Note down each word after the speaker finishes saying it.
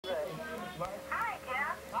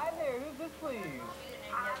please.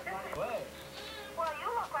 What? Well, you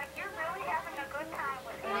look like you're really having a good time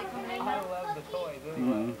with him. I love the toys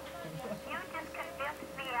anyway. You just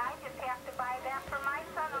convinced me I just have to buy that for my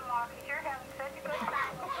son-in-law because you're having such a good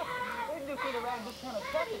time. We just sit around just kind of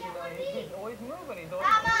touching, you know. He's always moving. He's always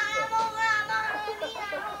I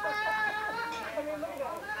mean, look at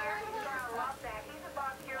that. He's gonna love that. He's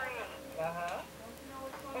about your age. Uh-huh.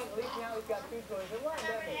 And at least now he's got two toys in one,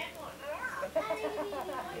 doesn't he?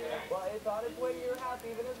 Well, it's on its way to your house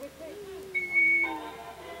even as we speak.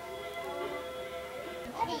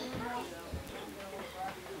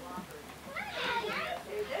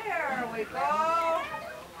 There we go.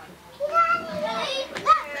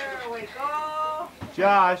 There we go.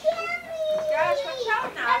 Josh. Josh, watch out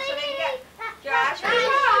now so they get. Josh, watch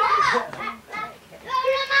out.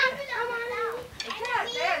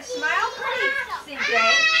 There, smile pretty, CJ.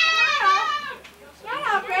 Smile.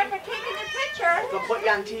 Smile, Grandpa taking the picture. They'll put you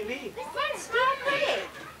on TV. Smile pretty.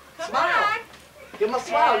 Come Smile. on. Give him a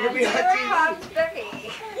smile. You'll be on Here TV. comes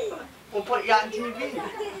Vicky. We'll put you on TV.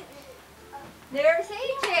 There's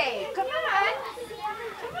AJ. Come on.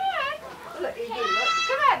 Come on. Look, AJ, look.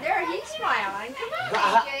 Come on, there, he's smiling. Come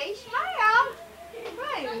on, AJ, smile. Come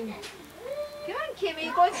on. Come on, Kimmy,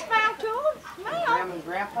 you going to smile too? Smile. Grandma and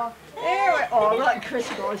Grandpa. There we, oh, look, Chris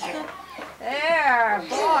goes. There,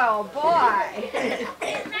 boy, oh boy.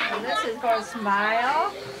 And this is going to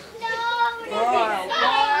smile. Boy, oh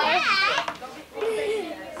boy.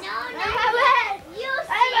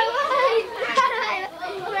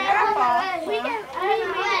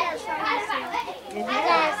 Did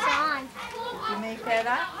you make that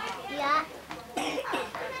up? Yeah.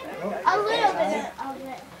 A little bit of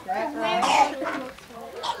it. That's right.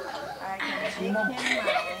 I can take him out and just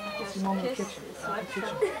kiss his lips.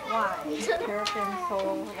 Why? Terrapin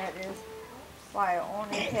soul, that is why I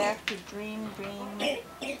only have to dream, dream.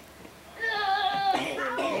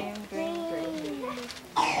 Dream, dream, dream.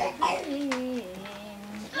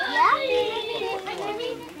 Yeah?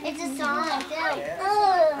 It's a song too.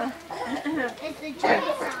 It's the dream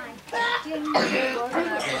song.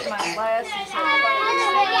 Put my glasses on.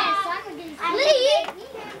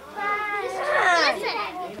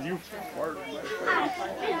 You fart.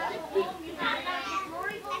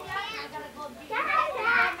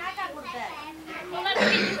 Well, let's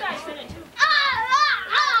see you guys in it too.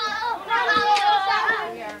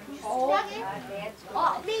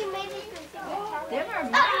 Them are my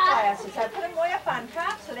glasses. I put them way up on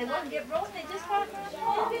top so they wouldn't get broken. They just fall from the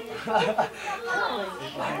wall.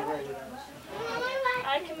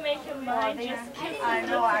 I can make him buy just kiss. I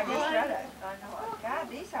know, I just read it. I know. God,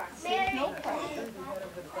 these aren't safe, no price.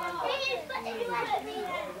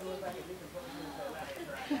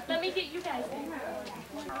 Let me get you guys in.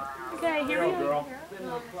 Okay, here we go. Girl.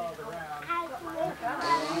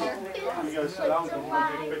 You gotta sit down so we can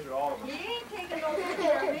take a picture of all of them. He ain't taking no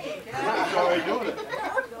picture of me. He's already doing it.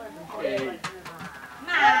 Hey.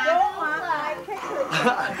 I don't want my picture.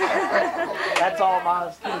 That's all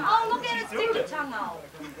Mom's too. Oh, look at it, stick your tongue out.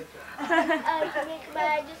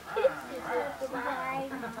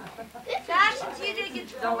 Josh, you didn't get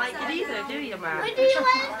your Don't like it either, do you, Mom? What do you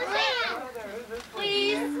want us to sing?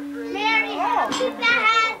 Please, Mary, keep that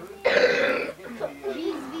hat. What do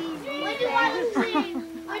you want us to sing?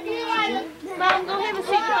 What do you want us to Mom, go have a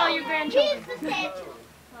seat with all your grandchildren. Who's the statue?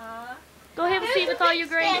 Go have a seat with all your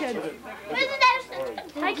grandkids. Where's the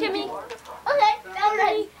statue? Hi, Kimmy. Okay, I'm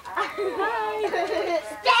ready.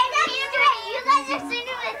 Stand up straight. You guys are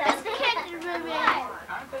singing with us.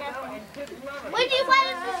 What do you want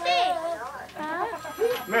us to sing?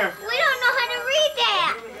 Come here. We don't know how to read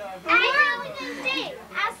that. I know how we can sing.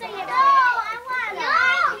 I'll sing it. No, I want to. No,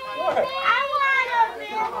 I want to.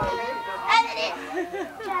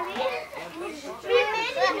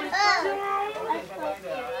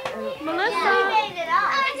 Melissa. Made it up.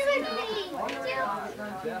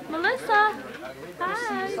 Melissa.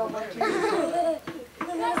 Hi.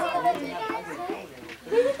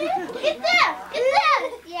 Get this! Get this!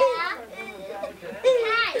 Yeah.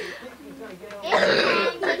 Hi.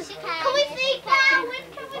 Can we sing? Can we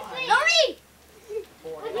sing? Lori!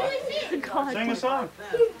 What do we sing? Sing a song.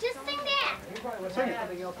 Just sing that. Sing it.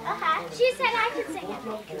 She said I could sing it.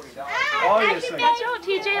 All you sing. Watch out,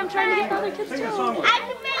 TJ. I'm trying to get the other kids Sing a too. song with I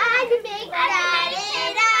can make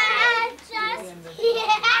just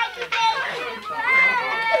yeah. I can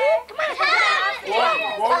come on.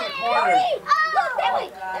 Go over the corner. That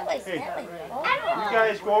way. Hey, you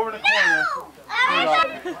guys go over the corner.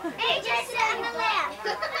 AJ sit on the left.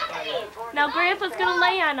 Now Grandpa's gonna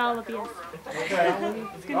lay on all of you. Okay.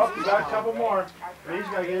 Oh, you got a couple more. Please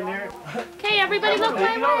gotta get in there. Okay, everybody look my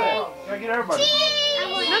Take it over way. there. Gotta get everybody.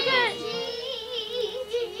 Look at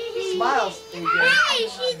smiles, AJ. Hey,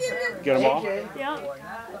 she's in the. Get them all? AJ. Yep.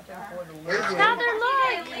 AJ. Now they're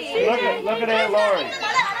live. Look at Aunt Lori.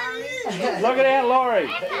 Look at Aunt Lori.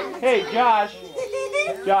 Hey, Josh.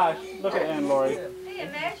 Josh, look at Aunt Lori. Hey,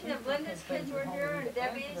 imagine if Linda's kids were here and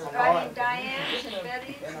Debbie's, and Diane's and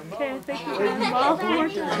Betty's. Okay, I think we got them all one more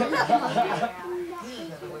time.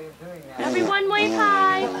 Everyone wave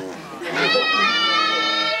high.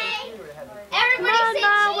 Everybody Come on, say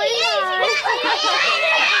Ma, wave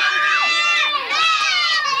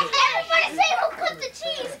Everybody say who cut the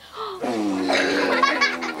cheese.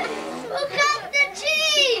 Who cut the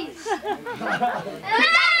cheese?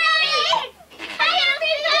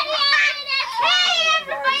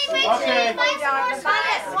 Okay.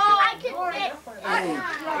 I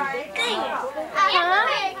can fit.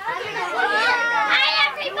 Hi,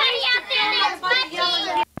 everybody out there that's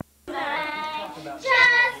watching.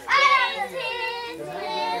 Just as his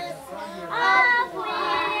lips of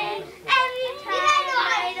wings. Every time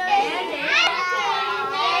I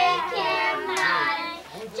make him mine.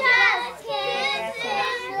 Just kiss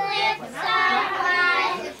his lips of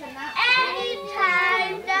mine.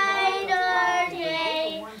 Anytime, night or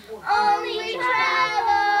day. Only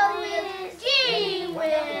travel with gee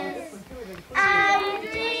whiz. I'm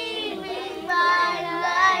dreaming my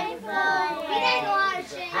life away.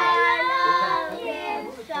 I love him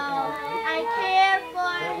so. I care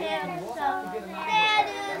for him so. That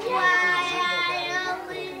is why I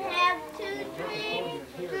always have to dream,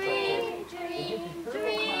 dream, dream,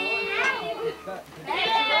 dream.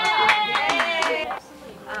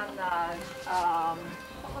 On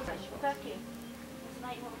what was it? Becky.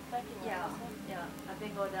 Tonight you went with Becky. Yeah, yeah. I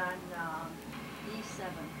think go down E7.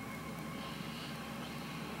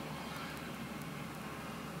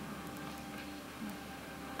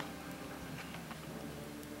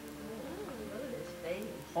 Ooh, look at his face.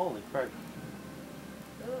 Holy crap.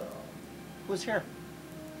 Who's here?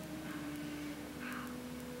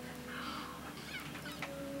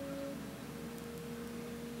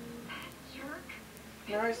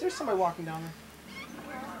 Mary, is there somebody walking down there?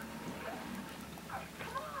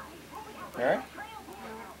 Mary?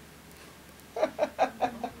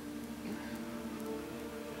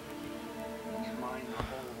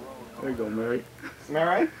 There you go, Mary.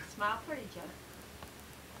 Mary? Smile pretty, John.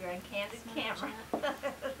 You're on candid camera.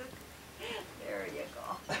 There you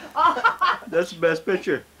go. That's the best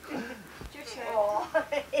picture. Oh. Go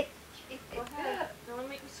ahead. Don't want to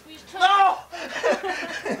make me squeeze too. No!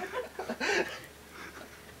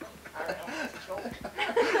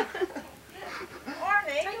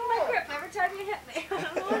 Take my grip every time you hit me. I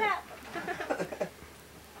don't know what happened.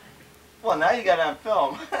 Well, now you got it on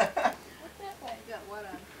film. Got what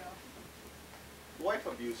on Wife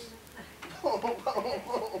abuse. Can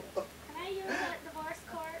I use that divorce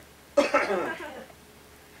court?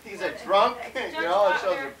 He's a drunk, Judge you know, it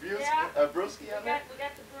shows Butler. a brewski, Yeah. a brewski on We there.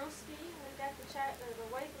 got the brewski, we got the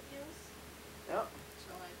wife abuse. Yep.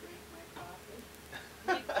 Shall I drink my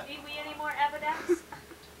coffee? Need we any more evidence?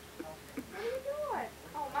 What are you doing?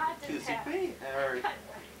 Oh, Ma didn't have. 2CP. Or,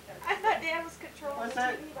 I thought Dad was controlling What's the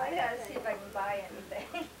that? TV. I gotta see if I can buy anything.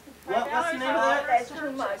 what's the name of that? That's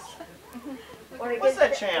too much. What's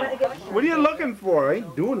that channel? What are you looking for? I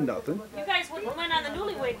ain't doing nothing. You guys wouldn't win on the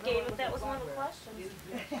Newlywed Game if that was one of the questions.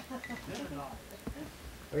 I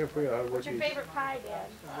gotta figure out how to work What's your these favorite pie, Dad?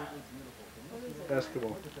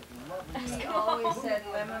 Eskimo. He always said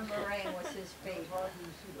lemon meringue was his favorite.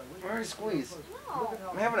 Mary, squeeze. No.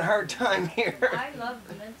 I'm having a hard time here. I love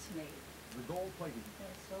mincemeat. It's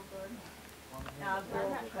so good. Now,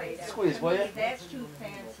 gold plate. Squeeze, will ya? That's too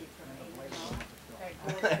fancy for me, you know? That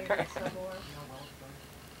gold plated silverware.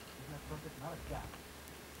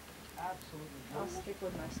 I'll stick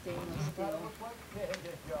with my stainless steel.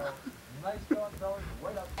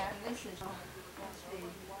 And this is,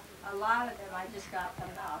 a lot of them I just got them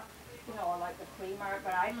now, you know, like the flea market,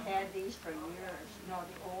 but I've had these for years, you know,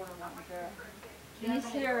 the older ones there. These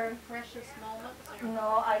here, Precious moments.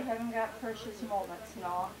 no, I haven't got precious moments,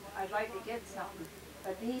 no. I'd like to get some,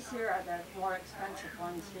 but these here are the more expensive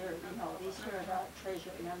ones here, you know, these here are the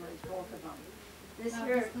treasured memories, both of them. This Now,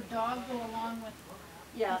 here, does the dog go along with?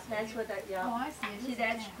 yeah, that's what that, yeah. Oh, I see. It See, is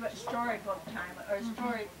that's a what storybook time, or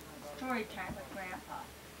story time with Grandpa.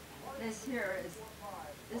 This here is,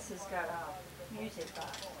 this has got a music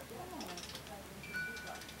box.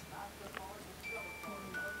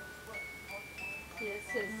 See, it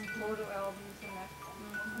says photo albums and that,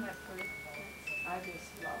 isn't that pretty? I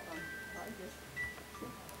just love them.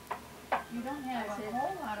 You don't have a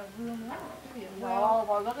whole lot of room left, do you? No,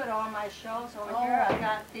 well, look at all my shelves over here. I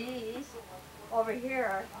got these. Over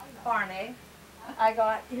here, Barney. I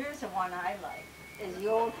got, here's the one I like. is the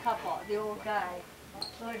old couple, the old guy.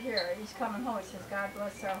 Look here, he's coming home. He says, God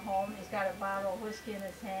bless our home. He's got a bottle of whiskey in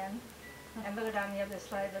his hand. And look at on the other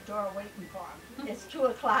side of the door waiting for him. It's 2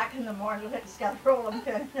 o'clock in the morning. Look, he's got a rolling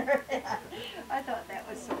pin in her hand. I thought that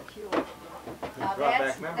was so cute. Now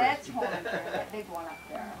that's home up there, that big one up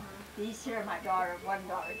there. These here, my daughter, one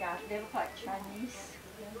daughter got, they look like Chinese.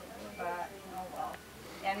 But, oh well.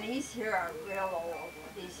 And these here are real old.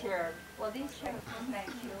 These here, well, these here, isn't that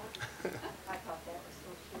cute? I thought that was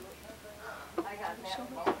so cute. I got that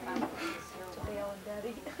one time with this here. Dale and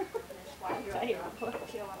Betty. That's why you're here.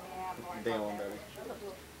 Killing me out. Dale and Betty.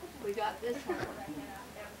 We got this one.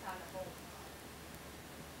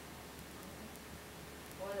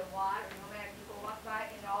 For the water, no matter if you go up by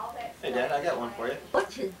and all that stuff. Hey, Dad, I got one for you.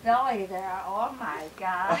 What's his belly there? Oh my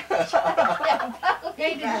gosh.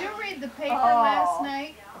 Hey, did you read the paper last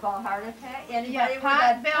night? About heart attack? Anybody Yeah, with pot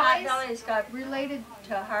that pot bellies? belly's got Related,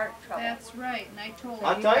 to heart trouble. that's right, and I told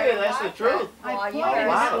I'll him. tell you, that's the truth. I Well, pointed you it better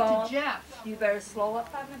out slow- to Jeff. You better slow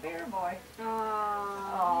up on the beer, boy.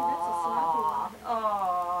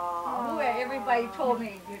 Everybody told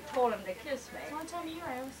me, you told him to kiss me. One time a year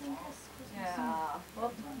I always sing Christmas Yeah. song.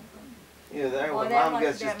 Well, Yeah, there, Oh, when that Mom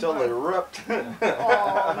must gets have just been totally fun. ripped.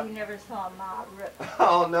 oh, you never saw Ma rip.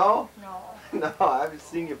 Oh, no? No. No, I've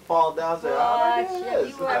seen you fall down. Say, how did I do Shit, this?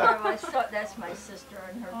 you remember my son, that's my sister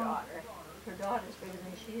and her daughter. Her daughter's bigger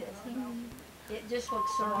than she is. It just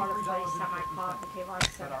looks so out of place on my coffee table. I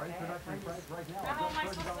sent it back. How am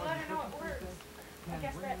I supposed to let her know it works? I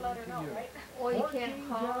guess that let her know, right? Or you can't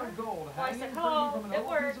call her. Well, I said, hello, it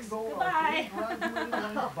works, goodbye.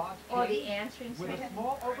 Or the answering With a machine.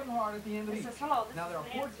 small open heart at the end of It each. says, hello, this Now there are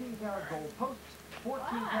is an 14-karat gold posts,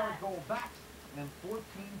 14-karat gold backs, and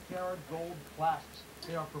 14-karat gold clasps.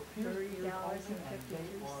 They are for pierced ears only, and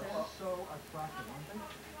they are so attractive, aren't they?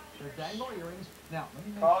 They're dangle earrings. Now, let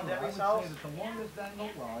me make Call sure. I Debbie's would house. say that the longest dangle,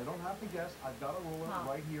 well, I don't have to guess. I've got a ruler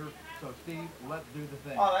right here. So, Steve, let's do the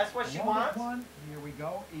thing. Oh, that's what The she longest wants? one, here we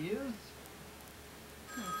go, is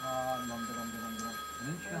an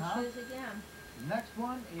inch and a half. There she is again. The next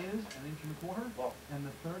one is an inch and a quarter, Whoa. and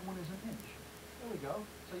the third one is an inch. There we go.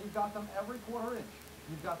 So you've got them every quarter inch.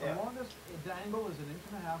 You've got the Yeah. longest dangle is an inch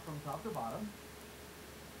and a half from top to bottom,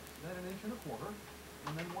 then an inch and a quarter,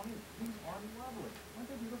 and then 1 inch. These are lovely. Aren't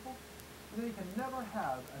they beautiful? And then you can never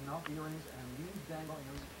have enough earrings, and these dangle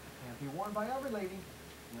earrings can't be worn by every lady.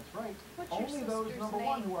 That's right. What's your Only those, sister's number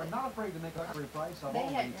one, name? who are not afraid to make up every price of They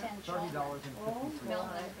only had 10 $30.53.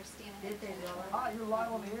 Milton and Christina. Did they know it? Hi, you're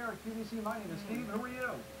live on the air at QVC. My name is Steve. Who are you?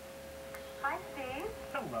 Hi, Steve.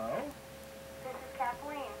 Hello. This is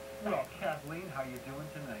Kathleen. Well, Kathleen, how you doing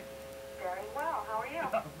tonight? Very well. How are you?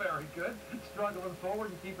 Very good. Struggling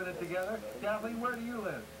forward and keeping it together. Kathleen, where do you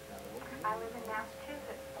live? I live in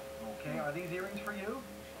Massachusetts. Okay, are these earrings for you?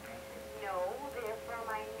 No, they're for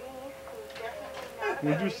my niece, who's definitely not.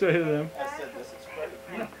 What'd you say to them? I said, this is great.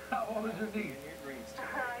 Yeah. How old is your niece?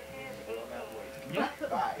 She's 18. Yeah.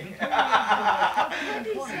 Bye.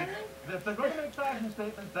 If they're going to make fashion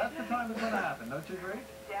statements, that's the time it's going to happen. Don't you agree?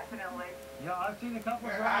 Definitely. Yeah, I've seen a couple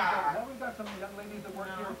of girls. Well, we've got some young ladies that work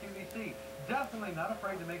here at QVC. Definitely not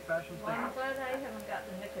afraid to make fashion Well, I'm statements. glad I haven't got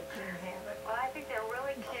the nicotine habit. Well, I think they're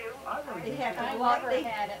really cute. I really They do. have to I go out, never they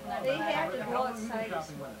had it, and I they never have to had go How long have you been outside and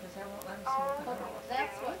shopping smoke, with us? because I won't let them Oh, smoke at home.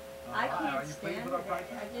 That's what, I Are can't you pleased stand with our it.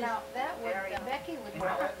 prices? I just, now, that would, Becky would know.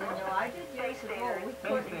 you know, I did years ago, we Thanks,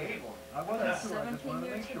 couldn't. Dave. I wasn't sure. I just 17 wanted to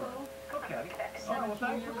years make sure. ago. Okay. All right, well, 17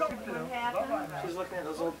 thanks for years coming, ago, too. what happened? Bye-bye now. She's looking at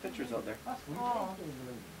those old pictures out there. That's sweet. Oh.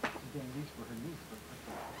 Getting these for her niece.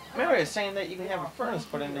 Mary is saying that you can have a furnace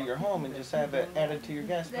put into your home and just have it added to your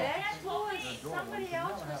gas bill. That's what somebody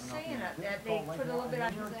else was saying, that they put a little bit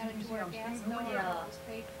on. Is that into our gas bill or Yeah. it was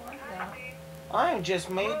paid for? Yeah, I just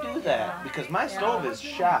may do that because my stove is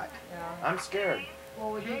shot. yeah. I'm scared.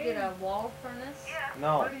 Well, would you get a wall furnace?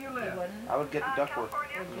 No, Where do you You live? wouldn't? I would get the ductwork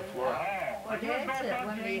from the floor. Well, that's it,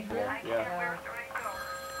 when they hit, Yeah.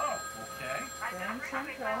 Oh, okay. Grand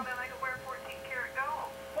Central.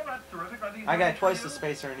 Well, that's terrific. Are these I got earrings for twice you? the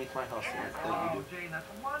space underneath my house than Oh, you Jane, that's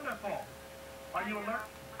wonderful. Are you alert?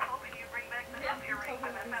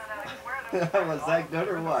 do. Was that good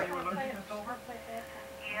or what? Are you allergic to silver?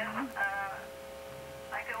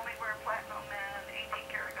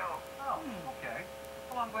 Oh, okay.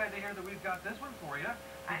 Well, I'm glad to hear that we've got this one for you.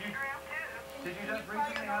 Did you just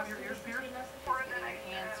recently have your ears pierced?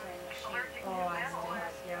 Answering machine. Oh, I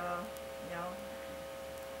see, yeah, yeah.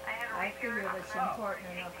 I figured it's important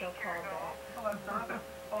enough they'll call back. Well, that's terrific.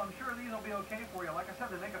 Well, I'm sure these will be okay for you. Like I said,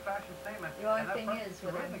 they make a fashion statement. The only and that thing person's is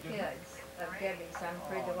with them terrific, isn't it? kids, Debbie's, I'm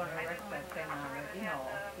afraid they're gonna wreck that thing on it, you know,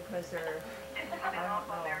 because they're, I don't know.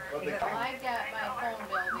 Well, I got my phone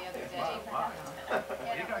bill the other day.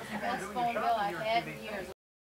 That's the best phone bill I've had in years.